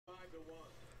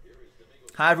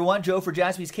Hi, everyone. Joe for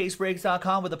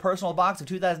JaspysCaseBreaks.com with a personal box of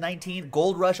 2019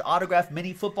 Gold Rush Autograph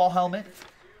Mini Football Helmet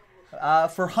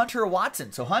for Hunter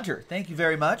Watson. So, Hunter, thank you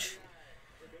very much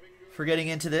for getting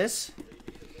into this.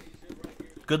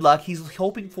 Good luck. He's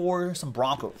hoping for some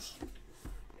Broncos.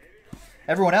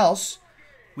 Everyone else,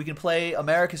 we can play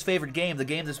America's favorite game, the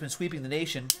game that's been sweeping the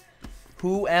nation.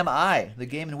 Who Am I? The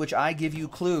game in which I give you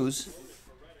clues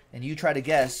and you try to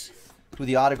guess who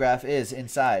the autograph is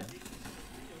inside.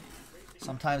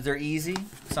 Sometimes they're easy,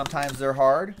 sometimes they're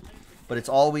hard, but it's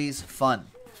always fun.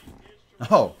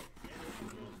 Oh.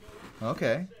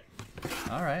 Okay.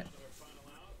 All right.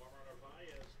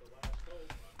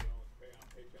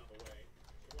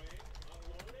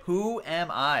 Who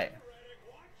am I?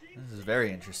 This is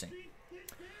very interesting.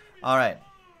 All right.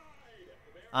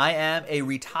 I am a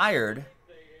retired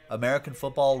American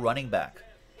football running back.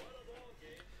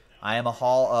 I am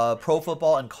a Pro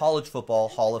Football and College Football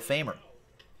Hall of Famer.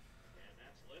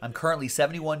 I'm currently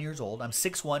 71 years old. I'm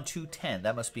 6'1", 210.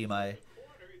 That must be my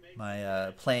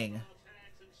playing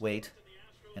weight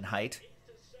and height.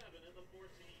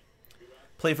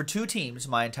 Played for 2 teams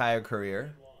my entire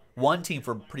career. 1 team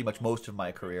for pretty much most of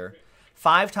my career.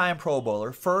 5-time Pro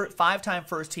Bowler. 5-time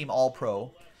first team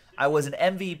All-Pro. I was an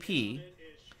MVP,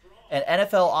 an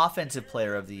NFL Offensive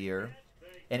Player of the Year,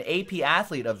 an AP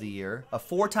Athlete of the Year, a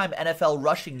 4-time NFL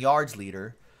Rushing Yards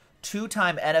Leader,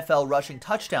 2-time NFL Rushing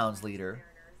Touchdowns Leader,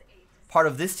 part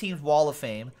of this team's Wall of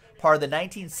Fame, part of the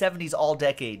 1970s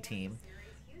All-Decade Team,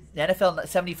 the NFL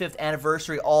 75th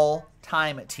Anniversary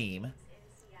All-Time Team,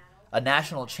 a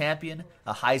national champion,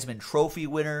 a Heisman Trophy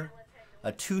winner,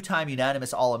 a 2-time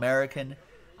unanimous All-American.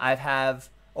 I have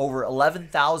over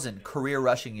 11,000 career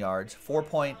rushing yards,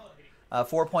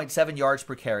 4.7 yards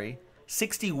per carry,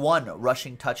 61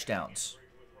 rushing touchdowns.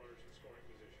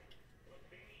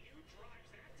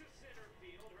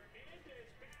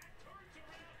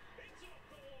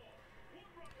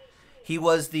 He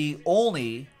was the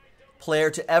only player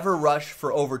to ever rush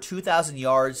for over 2,000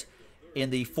 yards in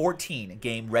the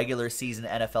 14-game regular season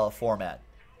NFL format.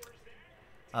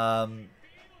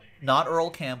 Not Earl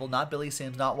Campbell, not Billy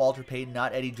Sims, not Walter Payton,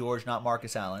 not Eddie George, not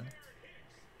Marcus Allen.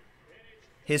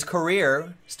 His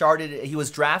career started, he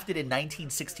was drafted in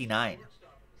 1969.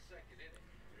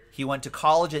 He went to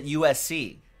college at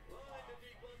USC.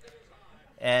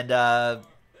 And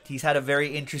he's had a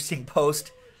very interesting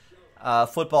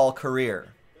post-football career,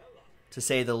 to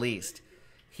say the least.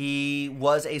 He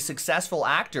was a successful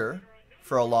actor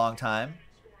for a long time.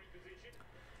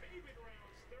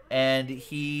 And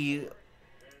he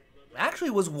actually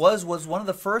was one of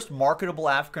the first marketable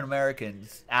African-American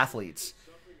athletes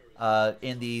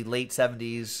in the late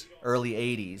 70s, early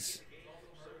 80s.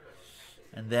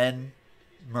 And then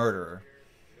murderer.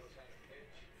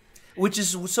 Which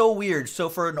is so weird. So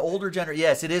for an older generation,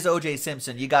 yes, it is O.J.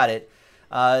 Simpson. You got it.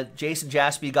 Jason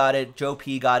Jaspy got it. Joe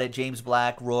P. got it. James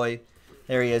Black, Roy.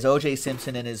 There he is. O.J.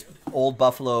 Simpson in his old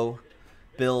Buffalo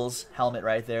Bills helmet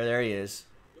right there. There he is.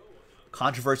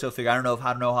 Controversial figure. I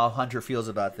don't know how Hunter feels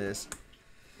about this.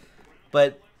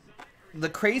 But the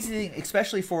crazy thing,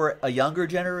 especially for a younger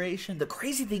generation, the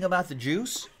crazy thing about the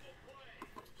Juice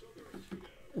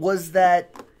was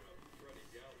that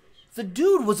the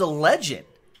dude was a legend.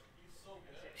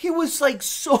 He was like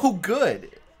so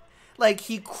good. Like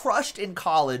he crushed in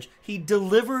college. He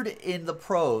delivered in the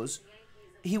pros.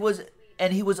 He was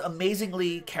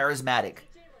amazingly charismatic.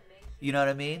 You know what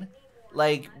I mean?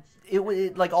 Like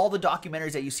like all the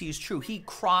documentaries that you see is true. He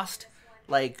crossed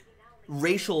like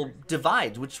racial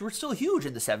divides, which were still huge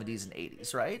in the 70s and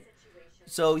 80s, right?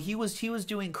 So he was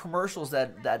doing commercials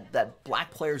that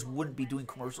black players wouldn't be doing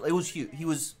commercials. It was huge. He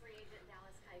was.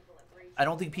 I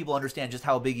don't think people understand just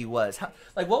how big he was.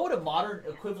 Like, what would a modern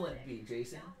equivalent be,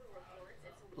 Jason?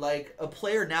 Like a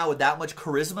player now with that much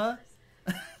charisma,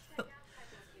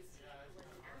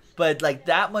 but like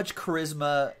that much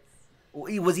charisma.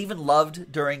 He was even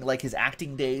loved during like his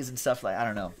acting days and stuff. Like I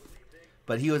don't know,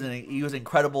 but he was an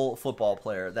incredible football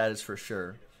player, that is for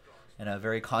sure, and a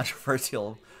very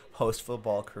controversial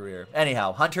post-football career.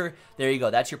 Anyhow, Hunter, there you go.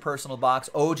 That's your personal box.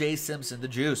 O.J. Simpson, the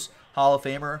Juice, Hall of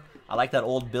Famer. I like that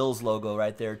old Bills logo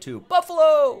right there too.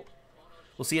 Buffalo.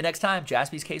 We'll see you next time.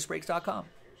 JaspysCaseBreaks.com.